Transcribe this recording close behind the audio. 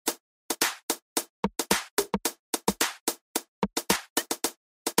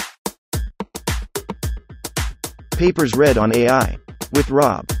Papers read on AI. With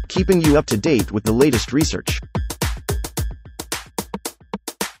Rob, keeping you up to date with the latest research.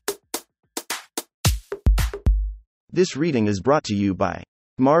 This reading is brought to you by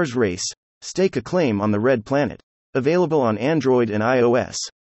Mars Race. Stake a claim on the Red Planet. Available on Android and iOS.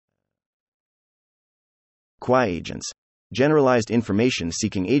 KwaiAgents. Generalized information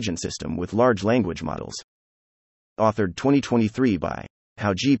seeking agent system with large language models. Authored 2023 by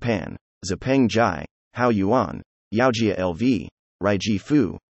Haoji Pan, Zipeng Zhai, Hao Yuan, Yaojia LV, Raiji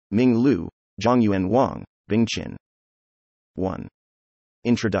Fu, Ming Lu, Zhongyuan Wang, Bingqin. 1.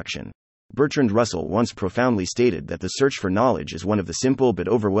 Introduction. Bertrand Russell once profoundly stated that the search for knowledge is one of the simple but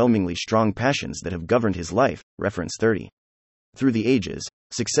overwhelmingly strong passions that have governed his life. Reference 30. Through the ages,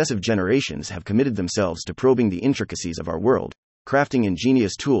 successive generations have committed themselves to probing the intricacies of our world, crafting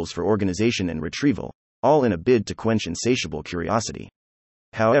ingenious tools for organization and retrieval, all in a bid to quench insatiable curiosity.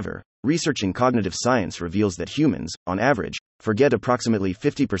 However, research in cognitive science reveals that humans, on average, forget approximately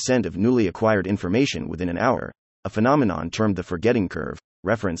 50% of newly acquired information within an hour, a phenomenon termed the forgetting curve.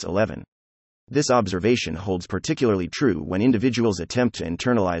 Reference 11. This observation holds particularly true when individuals attempt to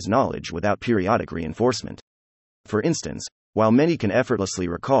internalize knowledge without periodic reinforcement. For instance, while many can effortlessly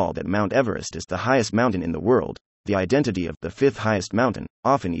recall that Mount Everest is the highest mountain in the world, the identity of the fifth highest mountain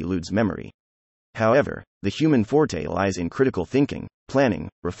often eludes memory. However, the human forte lies in critical thinking, planning,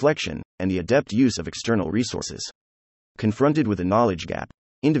 reflection, and the adept use of external resources. Confronted with a knowledge gap,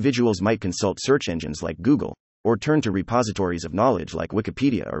 individuals might consult search engines like Google, or turn to repositories of knowledge like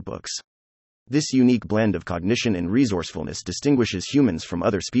Wikipedia or books. This unique blend of cognition and resourcefulness distinguishes humans from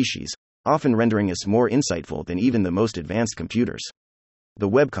other species, often rendering us more insightful than even the most advanced computers. The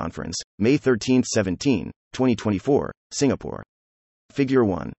Web Conference, May 13-17, 2024, Singapore. Figure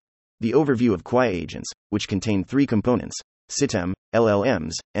 1. The overview of KwaiAgents, which contain three components: SITEM,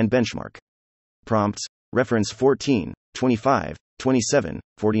 LLMs, and benchmark. Prompts, reference 14, 25, 27,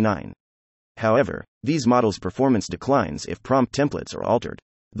 49. However, these models' performance declines if prompt templates are altered.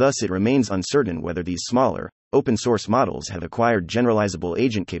 Thus, it remains uncertain whether these smaller, open-source models have acquired generalizable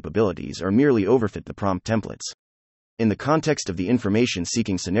agent capabilities or merely overfit the prompt templates. In the context of the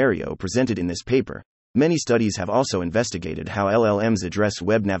information-seeking scenario presented in this paper, many studies have also investigated how LLMs address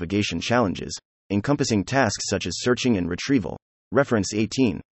web navigation challenges, encompassing tasks such as searching and retrieval, reference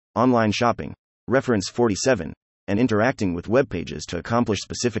 18, online shopping, reference 47, and interacting with web pages to accomplish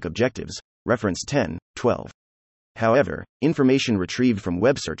specific objectives, reference 10, 12. However, information retrieved from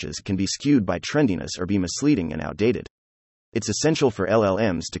web searches can be skewed by trendiness or be misleading and outdated. It's essential for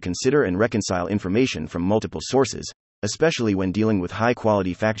LLMs to consider and reconcile information from multiple sources, especially when dealing with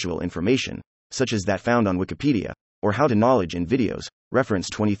high-quality factual information, such as that found on Wikipedia, or how to knowledge in videos, reference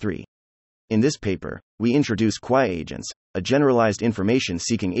 23. In this paper, we introduce KwaiAgents, a generalized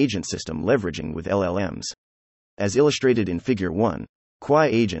information-seeking agent system leveraging with LLMs. As illustrated in Figure 1,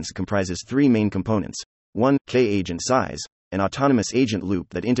 KwaiAgents comprises three main components. 1. K-agent size, an autonomous agent loop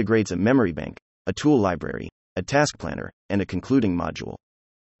that integrates a memory bank, a tool library, a task planner, and a concluding module.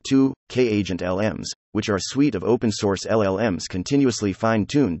 2. K-agent LMs, which are a suite of open-source LLMs continuously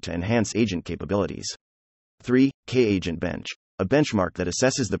fine-tuned to enhance agent capabilities. 3. K-agent bench, a benchmark that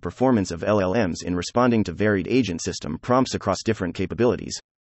assesses the performance of LLMs in responding to varied agent system prompts across different capabilities.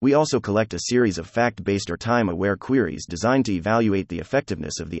 We also collect a series of fact-based or time-aware queries designed to evaluate the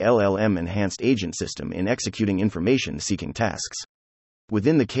effectiveness of the LLM-enhanced agent system in executing information-seeking tasks.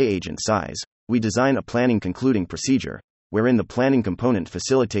 Within the K-agent size, we design a planning-concluding procedure, wherein the planning component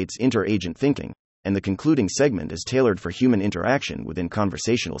facilitates inter-agent thinking, and the concluding segment is tailored for human interaction within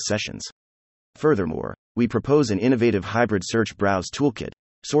conversational sessions. Furthermore, we propose an innovative hybrid search browse toolkit,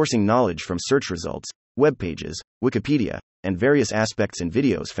 sourcing knowledge from search results, web pages, Wikipedia, and various aspects and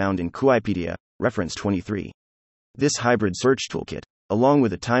videos found in Kwaipedia, reference 23. This hybrid search toolkit, along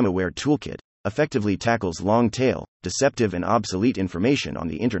with a time-aware toolkit, effectively tackles long-tail, deceptive and obsolete information on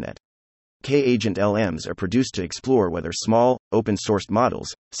the internet. K-agent LMs are produced to explore whether small, open-sourced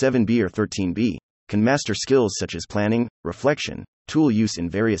models, 7B or 13B, can master skills such as planning, reflection, tool use in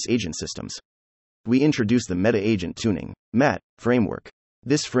various agent systems. We introduce the Meta-Agent Tuning (MAT) framework.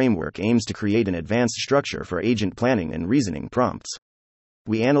 This framework aims to create an advanced structure for agent planning and reasoning prompts.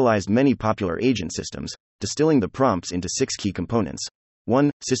 We analyzed many popular agent systems, distilling the prompts into 6 key components. 1.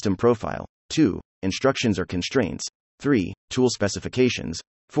 System profile. 2. Instructions or constraints. 3. Tool specifications.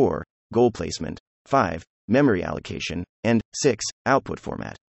 4. Goal placement. 5. Memory allocation. And 6. Output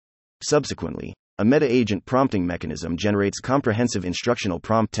format. Subsequently, a meta-agent prompting mechanism generates comprehensive instructional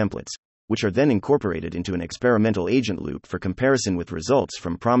prompt templates, which are then incorporated into an experimental agent loop for comparison with results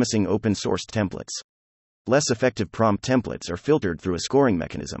from promising open-sourced templates. Less effective prompt templates are filtered through a scoring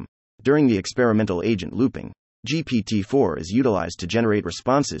mechanism. During the experimental agent looping, GPT-4 is utilized to generate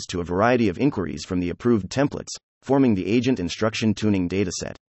responses to a variety of inquiries from the approved templates, forming the agent instruction tuning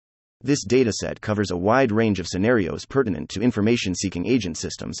dataset. This dataset covers a wide range of scenarios pertinent to information-seeking agent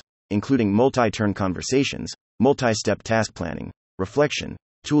systems, including multi-turn conversations, multi-step task planning, reflection,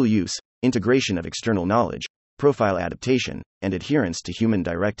 tool use, integration of external knowledge, profile adaptation, and adherence to human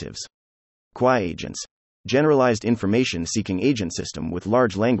directives. KwaiAgents, Generalized Information-Seeking Agent System with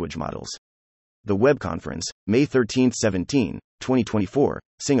Large Language Models. The Web Conference, May 13-17, 2024,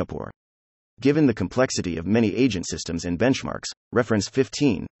 Singapore. Given the complexity of many agent systems and benchmarks, reference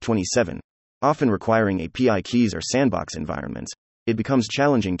 15/27, often requiring API keys or sandbox environments, it becomes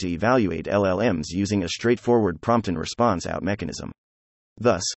challenging to evaluate LLMs using a straightforward prompt and response out mechanism.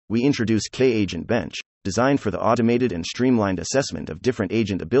 Thus, we introduce KAgent Bench, designed for the automated and streamlined assessment of different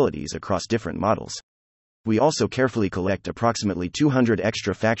agent abilities across different models. We also carefully collect approximately 200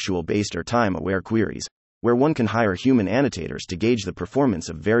 extra factual-based or time-aware queries, where one can hire human annotators to gauge the performance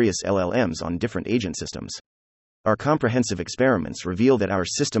of various LLMs on different agent systems. Our comprehensive experiments reveal that our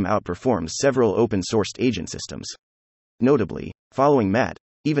system outperforms several open-sourced agent systems. Notably, following MAT,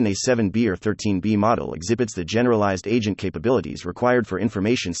 even a 7B or 13B model exhibits the generalized agent capabilities required for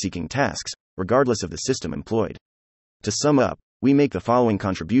information-seeking tasks, regardless of the system employed. To sum up, we make the following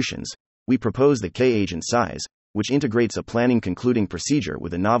contributions. We propose the KAgent size, which integrates a planning concluding procedure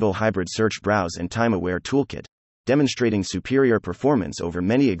with a novel hybrid search browse and time-aware toolkit, demonstrating superior performance over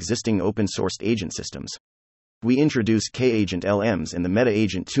many existing open-sourced agent systems. We introduce KAgent LMs and the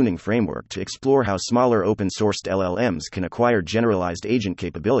meta-agent tuning framework to explore how smaller open-sourced LLMs can acquire generalized agent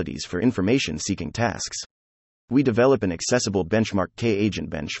capabilities for information-seeking tasks. We develop an accessible benchmark KAgent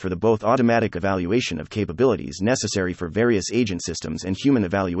Bench for the both automatic evaluation of capabilities necessary for various agent systems and human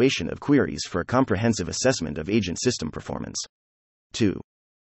evaluation of queries for a comprehensive assessment of agent system performance. 2.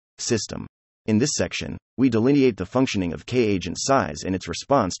 System. In this section, we delineate the functioning of KAgent size and its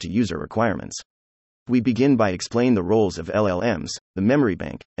response to user requirements. We begin by explaining the roles of LLMs, the memory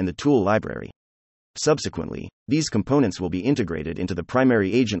bank, and the tool library. Subsequently, these components will be integrated into the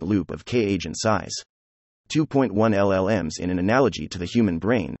primary agent loop of KAgent size. 2.1 LLMs. In an analogy to the human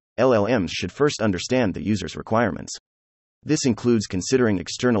brain, LLMs should first understand the user's requirements. This includes considering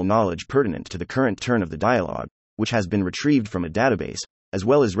external knowledge pertinent to the current turn of the dialogue, which has been retrieved from a database, as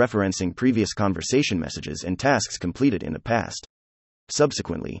well as referencing previous conversation messages and tasks completed in the past.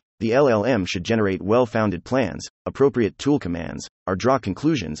 Subsequently, the LLM should generate well-founded plans, appropriate tool commands, or draw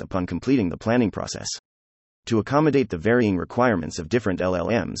conclusions upon completing the planning process. To accommodate the varying requirements of different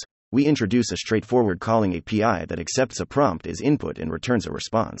LLMs, we introduce a straightforward calling API that accepts a prompt as input and returns a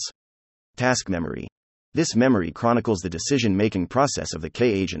response. Task memory. This memory chronicles the decision-making process of the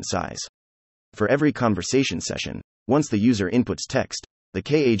KAgent size. For every conversation session, once the user inputs text, the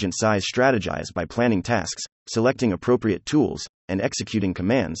KAgent size strategizes by planning tasks, selecting appropriate tools, and executing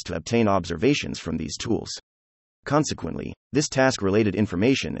commands to obtain observations from these tools. Consequently, this task-related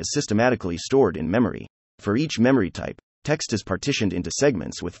information is systematically stored in memory. For each memory type, text is partitioned into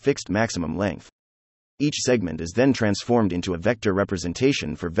segments with fixed maximum length. Each segment is then transformed into a vector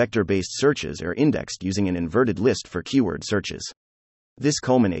representation for vector-based searches or indexed using an inverted list for keyword searches. This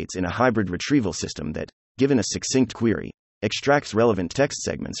culminates in a hybrid retrieval system that, given a succinct query, extracts relevant text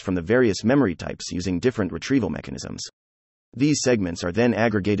segments from the various memory types using different retrieval mechanisms. These segments are then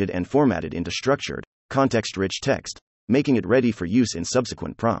aggregated and formatted into structured, context-rich text, making it ready for use in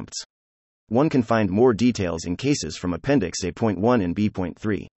subsequent prompts. One can find more details in cases from Appendix A.1 and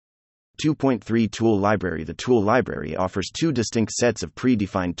B.3. 2.3 Tool Library. The tool library offers two distinct sets of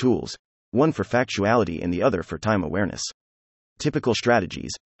predefined tools, one for factuality and the other for time awareness. Typical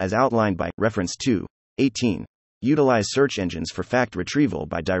strategies, as outlined by reference 2:18, utilize search engines for fact retrieval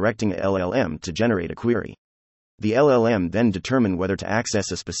by directing a LLM to generate a query. The LLM then determines whether to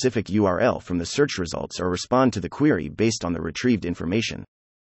access a specific URL from the search results or respond to the query based on the retrieved information.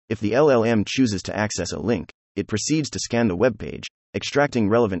 If the LLM chooses to access a link, it proceeds to scan the web page, extracting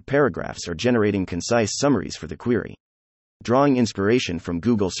relevant paragraphs or generating concise summaries for the query. Drawing inspiration from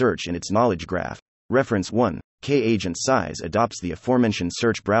Google Search in its knowledge graph, reference 1, KAgent size adopts the aforementioned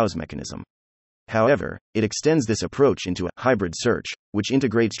search browse mechanism. However, it extends this approach into a hybrid search, which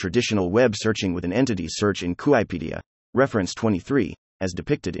integrates traditional web searching with an entity search in KwaiPedia, reference 23, as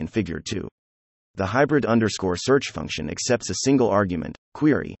depicted in Figure 2. The hybrid _search function accepts a single argument,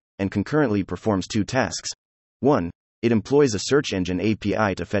 query, and concurrently performs two tasks. 1. It employs a search engine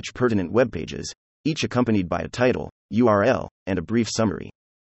API to fetch pertinent web pages, each accompanied by a title, URL, and a brief summary.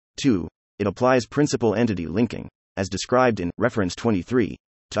 2. It applies principal entity linking, as described in reference 23,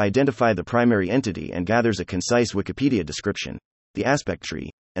 to identify the primary entity and gathers a concise Wikipedia description, the aspect tree,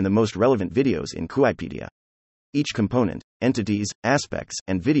 and the most relevant videos in KwaiPedia. Each component, entities, aspects,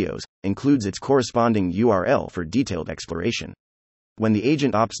 and videos, includes its corresponding URL for detailed exploration. When the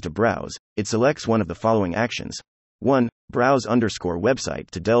agent opts to browse, it selects one of the following actions. 1. Browse_website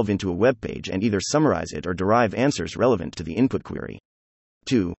to delve into a web page and either summarize it or derive answers relevant to the input query.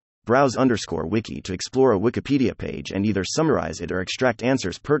 2. Browse_wiki to explore a Wikipedia page and either summarize it or extract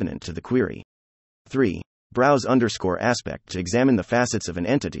answers pertinent to the query. 3. Browse_aspect to examine the facets of an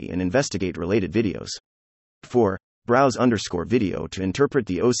entity and investigate related videos. 4. Browse_video to interpret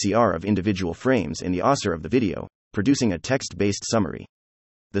the OCR of individual frames and the OSR of the video, producing a text-based summary.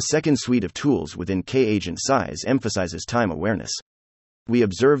 The second suite of tools within KAgent size emphasizes time awareness. We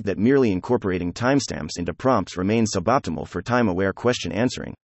observed that merely incorporating timestamps into prompts remains suboptimal for time-aware question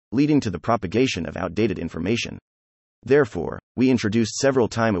answering, leading to the propagation of outdated information. Therefore, we introduced several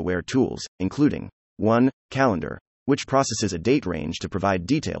time-aware tools, including 1. Calendar, which processes a date range to provide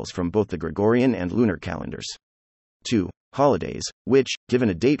details from both the Gregorian and lunar calendars. 2. Holidays, which, given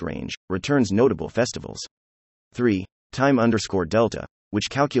a date range, returns notable festivals. 3. Time_delta, which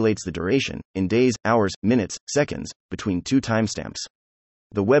calculates the duration, in days, hours, minutes, seconds, between two timestamps.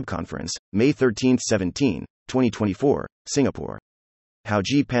 The web conference, May 13-17, 2024, Singapore.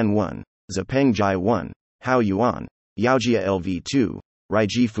 Haoji Pan 1, Zepeng Jai 1, Hao Yuan, Yaojia LV 2,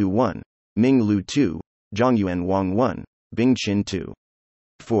 Raiji Fu 1, Ming Lu 2, Zhongyuan Wang 1, Bing Qin 2.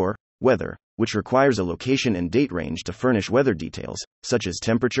 4. Weather, which requires a location and date range to furnish weather details, such as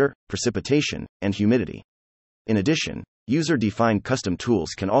temperature, precipitation, and humidity. In addition, user-defined custom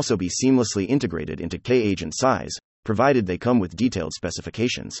tools can also be seamlessly integrated into KAgent size, provided they come with detailed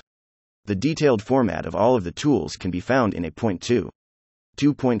specifications. The detailed format of all of the tools can be found in a point 2.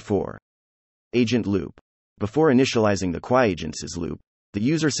 2.4. Agent loop. Before initializing the KwaiAgents loop, the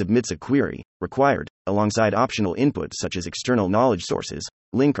user submits a query, required, alongside optional inputs such as external knowledge sources,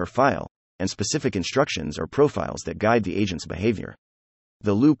 link or file, and specific instructions or profiles that guide the agent's behavior.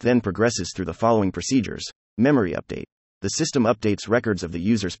 The loop then progresses through the following procedures. Memory update. The system updates records of the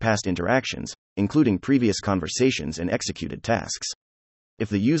user's past interactions, including previous conversations and executed tasks. If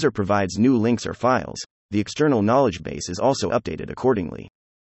the user provides new links or files, the external knowledge base is also updated accordingly.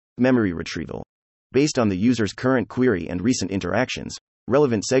 Memory retrieval. Based on the user's current query and recent interactions,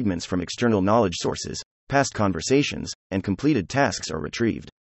 relevant segments from external knowledge sources, past conversations, and completed tasks are retrieved.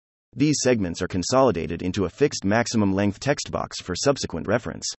 These segments are consolidated into a fixed maximum length text box for subsequent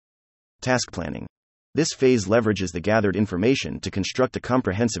reference. Task planning. This phase leverages the gathered information to construct a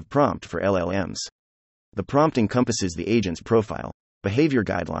comprehensive prompt for LLMs. The prompt encompasses the agent's profile, behavior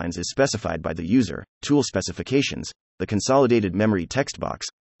guidelines as specified by the user, tool specifications, the consolidated memory text box,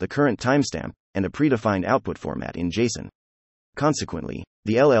 the current timestamp, and a predefined output format in JSON. Consequently,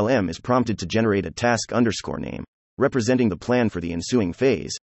 the LLM is prompted to generate a task_name, representing the plan for the ensuing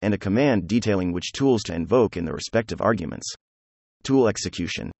phase, and a command detailing which tools to invoke in the respective arguments. Tool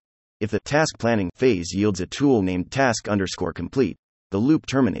execution. If the task planning phase yields a tool named task_complete, the loop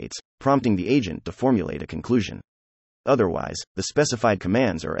terminates, prompting the agent to formulate a conclusion. Otherwise, the specified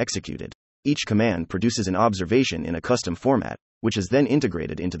commands are executed. Each command produces an observation in a custom format, which is then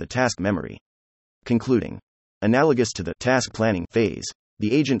integrated into the task memory. Concluding. Analogous to the task planning phase,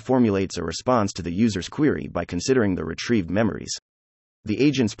 the agent formulates a response to the user's query by considering the retrieved memories. The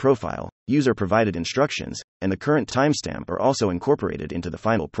agent's profile, user-provided instructions, and the current timestamp are also incorporated into the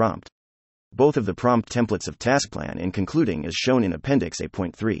final prompt. Both of the prompt templates of TaskPlan and concluding is shown in Appendix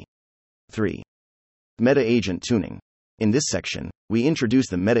A.3. 3. Meta-agent tuning. In this section, we introduce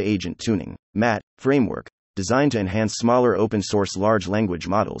the Meta-agent tuning (MAT) framework, designed to enhance smaller open-source large language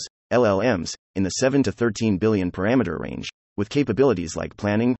models (LLMs) in the 7 to 13 billion parameter range, with capabilities like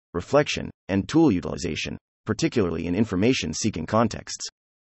planning, reflection, and tool utilization, particularly in information-seeking contexts.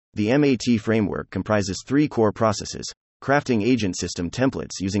 The MAT framework comprises 3 core processes: crafting agent system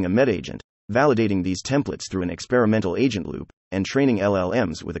templates using a meta-agent, validating these templates through an experimental agent loop, and training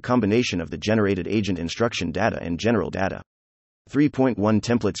LLMs with a combination of the generated agent instruction data and general data. 3.1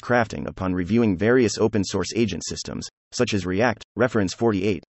 Templates crafting upon reviewing various open-source agent systems, such as React, reference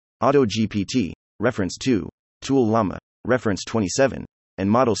 48, AutoGPT, reference 2, Tool Llama, reference 27, and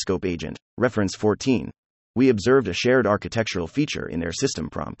ModelScope Agent, reference 14. We observed a shared architectural feature in their system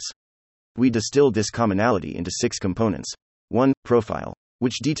prompts. We distilled this commonality into 6 components. 1. Profile,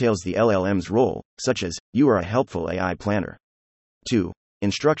 which details the LLM's role, such as, you are a helpful AI planner. 2.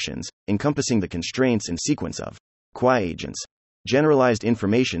 Instructions, encompassing the constraints and sequence of KwaiAgents, generalized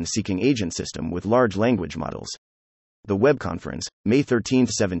information-seeking agent system with large language models. The web conference, May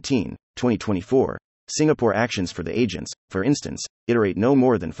 13-17, 2024, Singapore actions for the agents, for instance, iterate no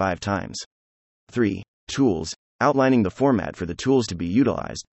more than 5 times. 3. Tools, outlining the format for the tools to be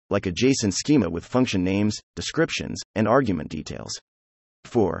utilized, like a JSON schema with function names, descriptions, and argument details.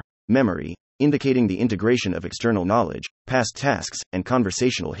 4. Memory, indicating the integration of external knowledge, past tasks, and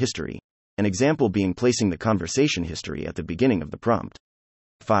conversational history. An example being placing the conversation history at the beginning of the prompt.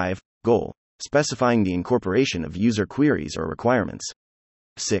 5. Goal, specifying the incorporation of user queries or requirements.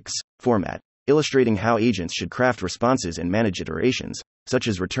 6. Format, illustrating how agents should craft responses and manage iterations, such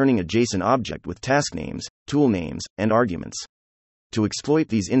as returning a JSON object with task names, tool names, and arguments. To exploit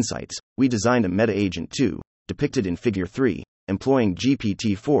these insights, we designed a meta agent 2, depicted in Figure 3, employing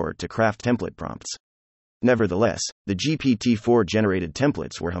GPT-4 to craft template prompts. Nevertheless, the GPT-4 generated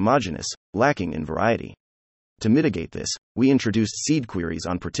templates were homogeneous, lacking in variety. To mitigate this, we introduced seed queries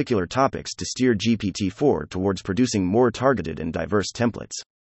on particular topics to steer GPT-4 towards producing more targeted and diverse templates.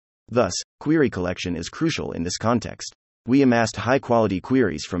 Thus, query collection is crucial in this context. We amassed high-quality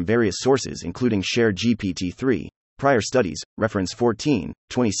queries from various sources including Share GPT-3, prior studies, reference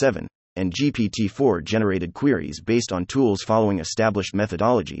 14/27, and GPT-4 generated queries based on tools following established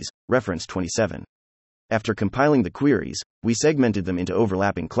methodologies, reference 27. After compiling the queries, we segmented them into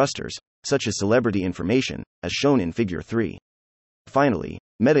overlapping clusters, such as celebrity information, as shown in Figure 3. Finally,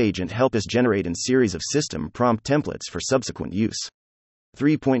 MetaAgent helped us generate a series of system prompt templates for subsequent use.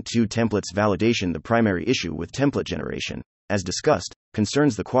 3.2 Templates validation. The primary issue with template generation, as discussed,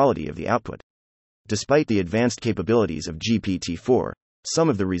 concerns the quality of the output. Despite the advanced capabilities of GPT-4, some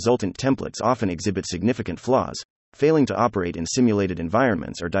of the resultant templates often exhibit significant flaws, failing to operate in simulated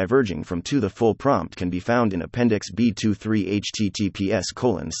environments or diverging from the full prompt can be found in Appendix B23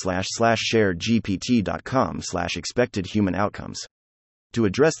 https://sharegpt.com/expected human outcomes. To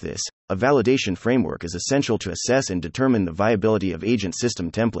address this, a validation framework is essential to assess and determine the viability of agent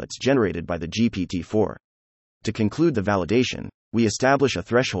system templates generated by the GPT-4. To conclude the validation, we establish a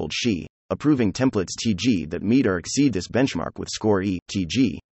threshold SHE, approving templates TG that meet or exceed this benchmark with score E,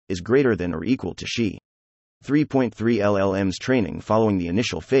 TG, is greater than or equal to SHE. 3.3 LLMs training. Following the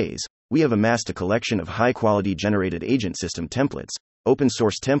initial phase, we have amassed a collection of high-quality generated agent system templates,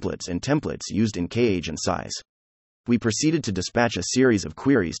 open-source templates and templates used in KAgent size. We proceeded to dispatch a series of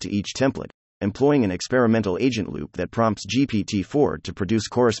queries to each template, employing an experimental agent loop that prompts GPT-4 to produce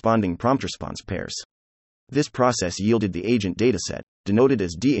corresponding prompt response pairs. This process yielded the agent dataset, denoted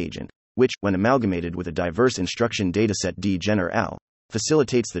as DAgent, which, when amalgamated with a diverse instruction dataset DGener-AL,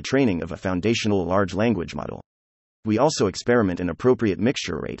 facilitates the training of a foundational large language model. We also experiment an appropriate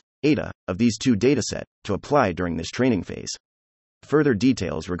mixture rate, ADA, of these two datasets to apply during this training phase. Further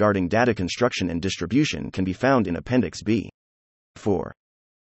details regarding data construction and distribution can be found in Appendix B. 4.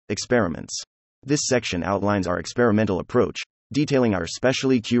 Experiments. This section outlines our experimental approach, detailing our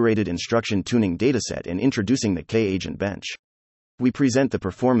specially curated instruction tuning dataset and introducing the KAgent bench. We present the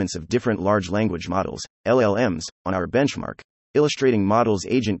performance of different large language models, LLMs, on our benchmark, illustrating models'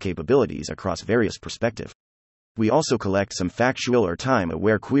 agent capabilities across various perspectives. We also collect some factual or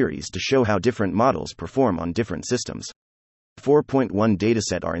time-aware queries to show how different models perform on different systems. 4.1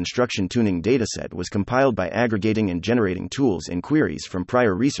 Dataset. Our instruction tuning dataset was compiled by aggregating and generating tools and queries from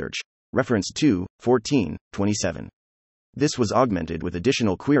prior research, reference 2/14/27. This was augmented with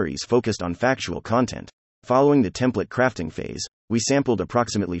additional queries focused on factual content. Following the template crafting phase, we sampled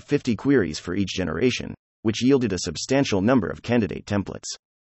approximately 50 queries for each generation, which yielded a substantial number of candidate templates.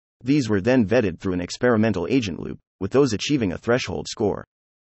 These were then vetted through an experimental agent loop, with those achieving a threshold score.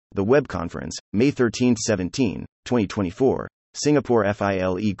 The web conference, May 13-17, 2024, Singapore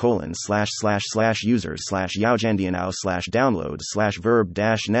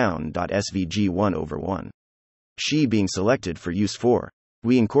file.users//yaojandianao/downloads/verb-noun.svg 1/1. Being selected for use for.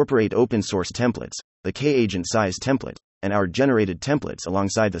 We incorporate open source templates, the KAgent size template, and our generated templates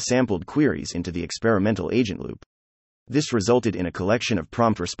alongside the sampled queries into the experimental agent loop. This resulted in a collection of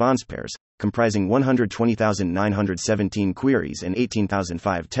prompt response pairs, comprising 120,917 queries and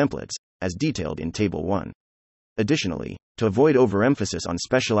 18,005 templates, as detailed in Table 1. Additionally, to avoid overemphasis on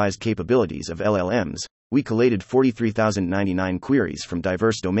specialized capabilities of LLMs, we collated 43,099 queries from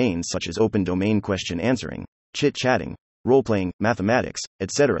diverse domains such as open domain question answering, chit-chatting, role-playing, mathematics,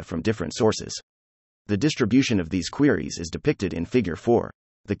 etc. from different sources. The distribution of these queries is depicted in Figure 4.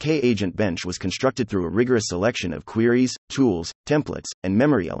 The KAgent bench was constructed through a rigorous selection of queries, tools, templates, and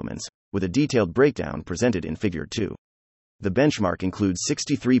memory elements, with a detailed breakdown presented in Figure 2. The benchmark includes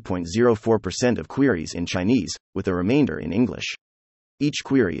 63.04% of queries in Chinese, with the remainder in English. Each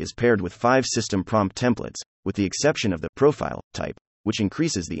query is paired with 5 system prompt templates, with the exception of the profile type, which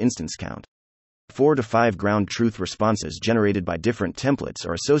increases the instance count. 4 to 5 ground truth responses generated by different templates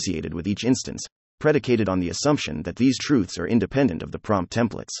are associated with each instance, predicated on the assumption that these truths are independent of the prompt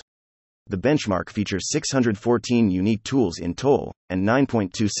templates. The benchmark features 614 unique tools in total, and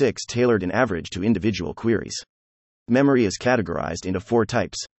 9.26 tailored in average to individual queries. Memory is categorized into 4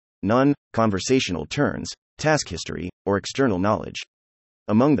 types: none, conversational turns, task history, or external knowledge.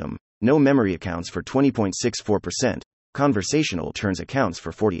 Among them, no memory accounts for 20.64%, conversational turns accounts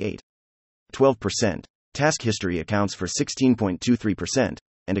for 48.12%, task history accounts for 16.23%,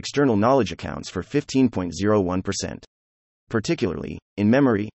 and external knowledge accounts for 15.01%. Particularly, in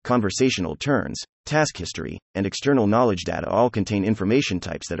memory, conversational turns, task history, and external knowledge data all contain information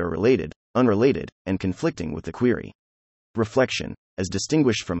types that are related, unrelated, and conflicting with the query. Reflection, as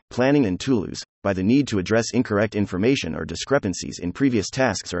distinguished from planning and tools, by the need to address incorrect information or discrepancies in previous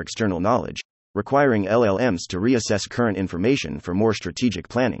tasks or external knowledge, requiring LLMs to reassess current information for more strategic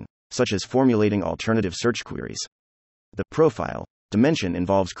planning, such as formulating alternative search queries. The profile dimension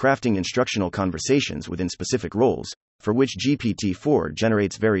involves crafting instructional conversations within specific roles, for which GPT-4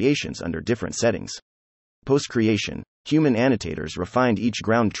 generates variations under different settings. Post-creation, human annotators refined each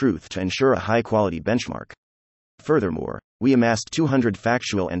ground truth to ensure a high-quality benchmark. Furthermore, we amassed 200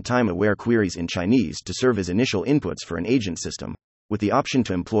 factual and time-aware queries in Chinese to serve as initial inputs for an agent system, with the option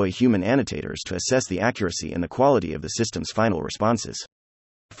to employ human annotators to assess the accuracy and the quality of the system's final responses.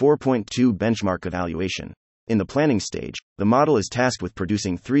 4.2 Benchmark Evaluation. In the planning stage, the model is tasked with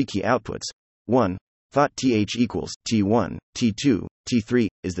producing 3 key outputs. 1. Thought th equals T1, T2, T3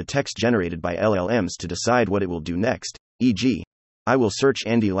 is the text generated by LLMs to decide what it will do next, e.g., I will search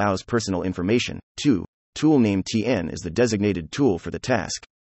Andy Lau's personal information. 2. Tool name Tn is the designated tool for the task,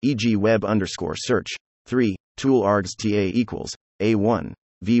 e.g., web_search. 3. Tool args ta equals A1,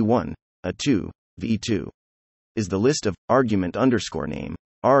 V1, A2, V2 is the list of argument_name,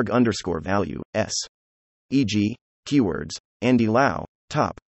 arg_value, s. E.g., keywords, Andy Lau,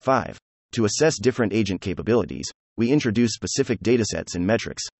 top 5. To assess different agent capabilities, we introduce specific datasets and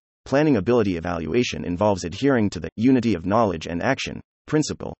metrics. Planning ability evaluation involves adhering to the unity of knowledge and action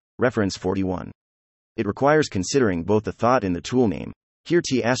principle, reference 41. It requires considering both the thought and the tool name. Here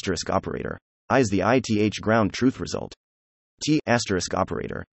T** operator. I is the ith ground truth result. T**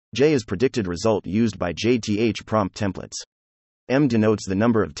 operator. J is predicted result used by JTH prompt templates. M denotes the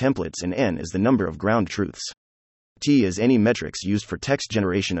number of templates and N is the number of ground truths. T is any metrics used for text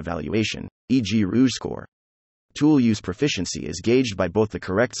generation evaluation, e.g., Rouge score. Tool use proficiency is gauged by both the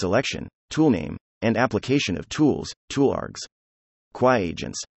correct selection, tool name, and application of tools, tool args.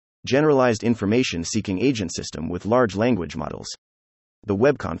 KwaiAgents. Generalized information seeking agent system with large language models. The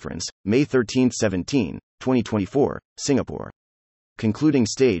web conference, May 13-17, 2024, Singapore. Concluding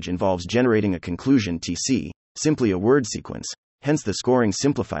stage involves generating a conclusion TC, simply a word sequence, hence the scoring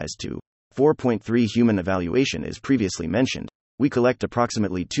simplifies to 4.3 human evaluation as previously mentioned. We collect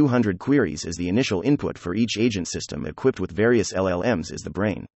approximately 200 queries as the initial input for each agent system equipped with various LLMs as the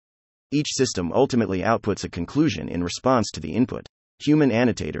brain. Each system ultimately outputs a conclusion in response to the input. Human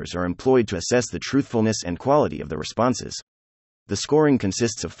annotators are employed to assess the truthfulness and quality of the responses. The scoring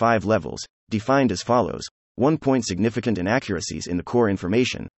consists of 5 levels, defined as follows: 1 point significant inaccuracies in the core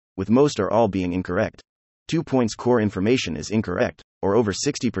information, with most or all being incorrect. 2 points core information is incorrect, or over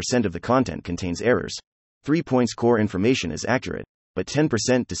 60% of the content contains errors. 3 points core information is accurate, but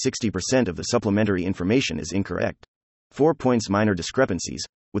 10% to 60% of the supplementary information is incorrect. 4 points minor discrepancies,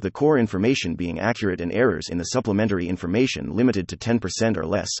 with the core information being accurate and errors in the supplementary information limited to 10% or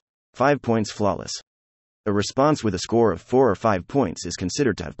less. 5 points flawless. A response with a score of 4 or 5 points is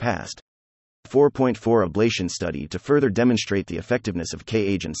considered to have passed. 4.4 Ablation study. To further demonstrate the effectiveness of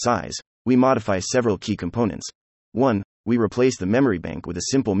KAgent size, we modify several key components. 1. We replace the memory bank with a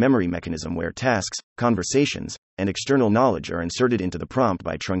simple memory mechanism where tasks, conversations, and external knowledge are inserted into the prompt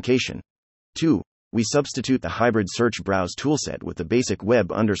by truncation. 2. We substitute the hybrid search browse toolset with the basic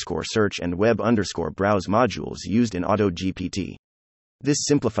web_search and web_browse modules used in AutoGPT. This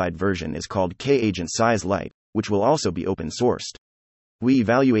simplified version is called KAgent Size Lite, which will also be open sourced. We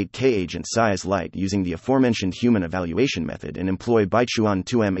evaluate KAgent Size Lite using the aforementioned human evaluation method and employ Baichuan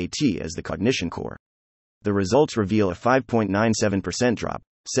 2MAT as the cognition core. The results reveal a 5.97% drop,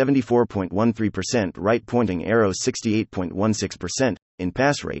 74.13% right pointing arrow, 68.16% in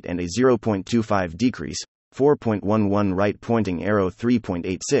pass rate, and a 0.25 decrease, 4.11 right pointing arrow,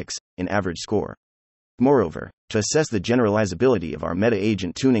 3.86 in average score. Moreover, to assess the generalizability of our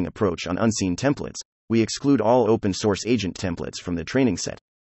meta-agent tuning approach on unseen templates, we exclude all open-source agent templates from the training set.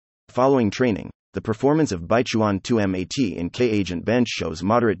 Following training, the performance of Baichuan 2MAT in KAgent Bench shows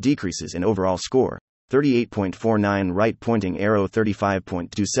moderate decreases in overall score, 38.49 right pointing arrow,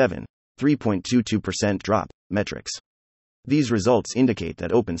 35.27, 3.22% drop, metrics. These results indicate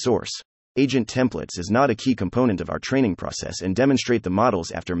that open source Agent templates is not a key component of our training process and demonstrate the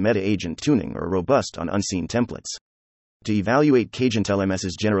models after meta-agent tuning are robust on unseen templates. To evaluate KAgent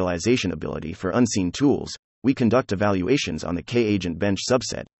LMS's generalization ability for unseen tools, we conduct evaluations on the KAgent bench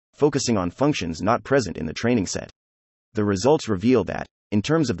subset, focusing on functions not present in the training set. The results reveal that, in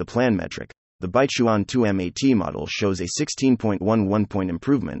terms of the plan metric, the Baichuan 2MAT model shows a 16.11 point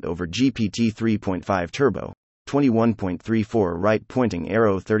improvement over GPT 3.5 Turbo, 21.34 right pointing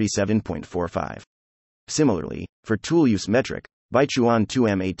arrow 37.45. Similarly, for tool use metric, Baichuan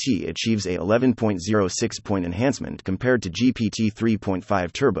 2MAT achieves a 11.06 point enhancement compared to GPT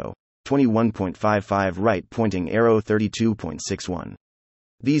 3.5 Turbo, 21.55 right pointing arrow 32.61.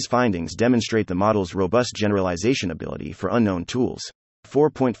 These findings demonstrate the model's robust generalization ability for unknown tools.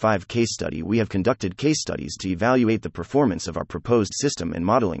 4.5 Case study. We have conducted case studies to evaluate the performance of our proposed system and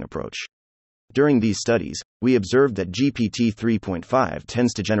modeling approach. During these studies, we observed that GPT 3.5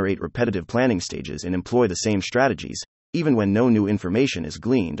 tends to generate repetitive planning stages and employ the same strategies, even when no new information is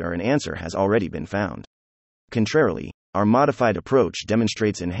gleaned or an answer has already been found. Contrarily, our modified approach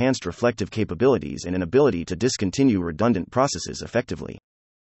demonstrates enhanced reflective capabilities and an ability to discontinue redundant processes effectively.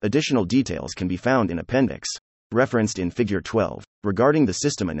 Additional details can be found in Appendix, referenced in Figure 12. Regarding the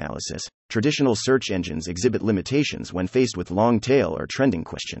system analysis, traditional search engines exhibit limitations when faced with long-tail or trending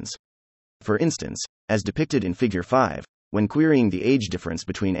questions. For instance, as depicted in Figure 5, when querying the age difference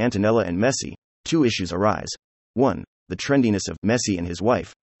between Antonella and Messi, two issues arise. 1. The trendiness of Messi and his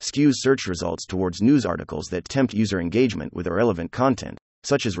wife skews search results towards news articles that tempt user engagement with irrelevant content,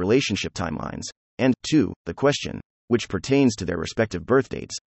 such as relationship timelines. And 2. The question, which pertains to their respective birth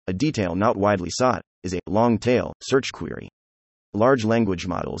dates, a detail not widely sought, is a long-tail search query. Large language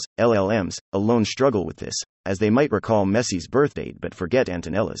models, LLMs, alone struggle with this, as they might recall Messi's birth date but forget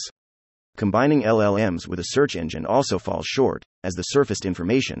Antonella's. Combining LLMs with a search engine also falls short, as the surfaced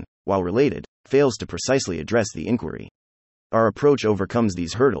information, while related, fails to precisely address the inquiry. Our approach overcomes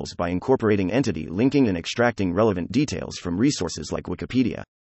these hurdles by incorporating entity linking and extracting relevant details from resources like Wikipedia.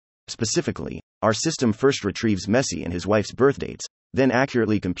 Specifically, our system first retrieves Messi and his wife's birth dates, then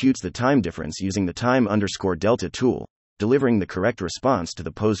accurately computes the time difference using the time_delta tool, delivering the correct response to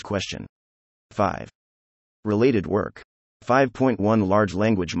the posed question. 5. Related work. 5.1 Large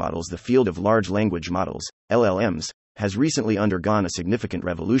language models. The field of large language models, LLMs, has recently undergone a significant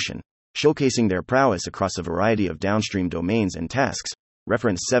revolution, showcasing their prowess across a variety of downstream domains and tasks.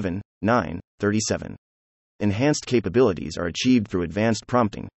 Reference 7, 9, 37. Enhanced capabilities are achieved through advanced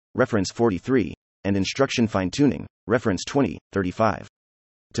prompting. Reference 43, and instruction fine-tuning. Reference 20, 35.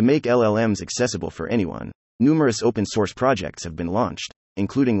 To make LLMs accessible for anyone, numerous open-source projects have been launched,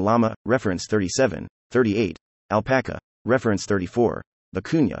 including Llama, reference 37, 38, Alpaca, reference 34,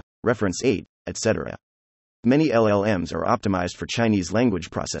 Vicuña, reference 8, etc. Many LLMs are optimized for Chinese language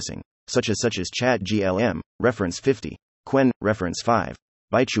processing, such as ChatGLM, reference 50, Qwen, reference 5,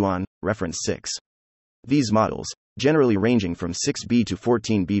 Baichuan, reference 6. These models, generally ranging from 6B to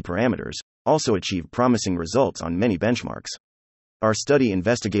 14B parameters, also achieve promising results on many benchmarks. Our study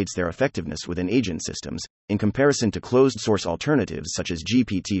investigates their effectiveness within agent systems, in comparison to closed-source alternatives such as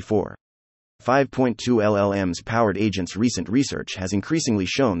GPT-4. 5.2 LLMs powered agents. Recent research has increasingly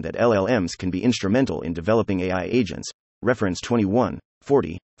shown that LLMs can be instrumental in developing AI agents. Reference 21,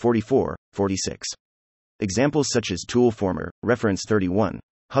 40, 44, 46. Examples such as Toolformer, reference 31,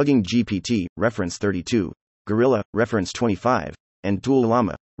 Hugging GPT, reference 32, Gorilla, reference 25, and Tool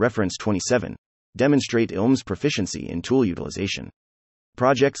Llama, reference 27, demonstrate ILM's proficiency in tool utilization.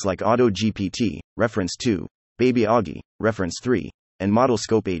 Projects like AutoGPT, reference 2, Baby Augie, reference 3, and Model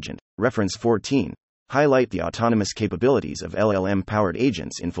Scope Agent, reference 14, highlight the autonomous capabilities of LLM-powered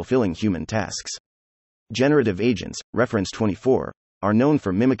agents in fulfilling human tasks. Generative agents, reference 24, are known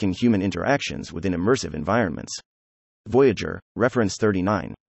for mimicking human interactions within immersive environments. Voyager, reference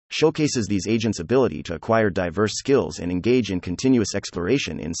 39, showcases these agents' ability to acquire diverse skills and engage in continuous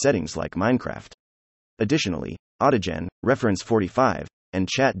exploration in settings like Minecraft. Additionally, Autogen, reference 45, and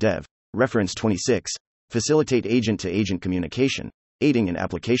ChatDev, reference 26, facilitate agent-to-agent communication, aiding in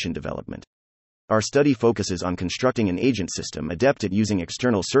application development. Our study focuses on constructing an agent system adept at using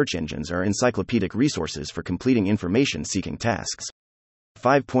external search engines or encyclopedic resources for completing information-seeking tasks.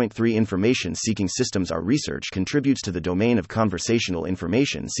 5.3 Information-seeking systems. Our research contributes to the domain of conversational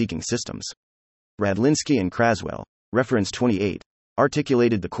information-seeking systems. Radlinsky and Craswell, reference 28,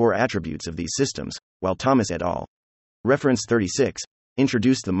 articulated the core attributes of these systems, while Thomas et al., reference 36,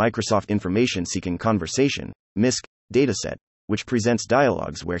 introduced the Microsoft Information-Seeking Conversation, MISC, dataset, which presents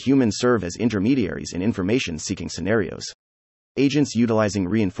dialogues where humans serve as intermediaries in information-seeking scenarios. Agents utilizing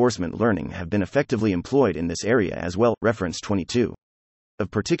reinforcement learning have been effectively employed in this area as well, reference 22. Of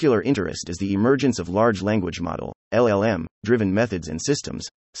particular interest is the emergence of large language model, LLM, driven methods and systems,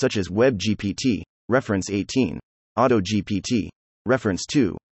 such as WebGPT, reference 18, AutoGPT, reference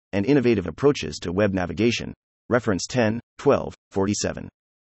 2, and innovative approaches to web navigation, reference 10, 12, 47.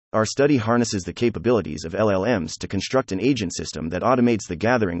 Our study harnesses the capabilities of LLMs to construct an agent system that automates the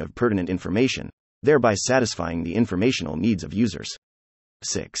gathering of pertinent information, thereby satisfying the informational needs of users.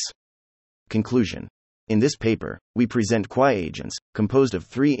 6. Conclusion. In this paper, we present KwaiAgents, composed of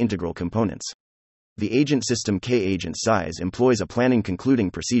 3 integral components. The agent system KwaiAgents size employs a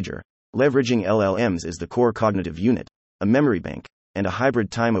planning-concluding procedure, leveraging LLMs as the core cognitive unit, a memory bank, and a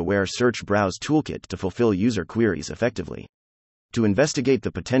hybrid time-aware search browse toolkit to fulfill user queries effectively. To investigate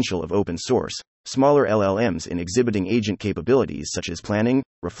the potential of open-source, smaller LLMs in exhibiting agent capabilities such as planning,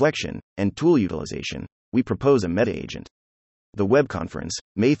 reflection, and tool utilization, we propose a meta-agent. The web conference,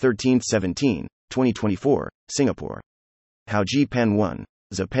 May 13-17, 2024, Singapore. Hao Ji Pan 1,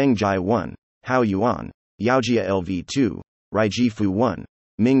 Zepeng Jai 1, Hao Yuan, Yaojia LV 2, Raiji Fu 1,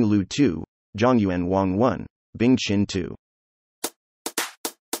 Ming Lu 2, Zhongyuan Wang 1, Bing Chin 2.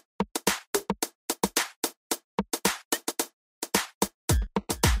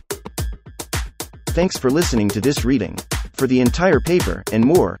 Thanks for listening to this reading. For the entire paper and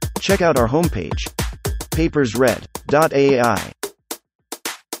more, check out our homepage, papersread.ai.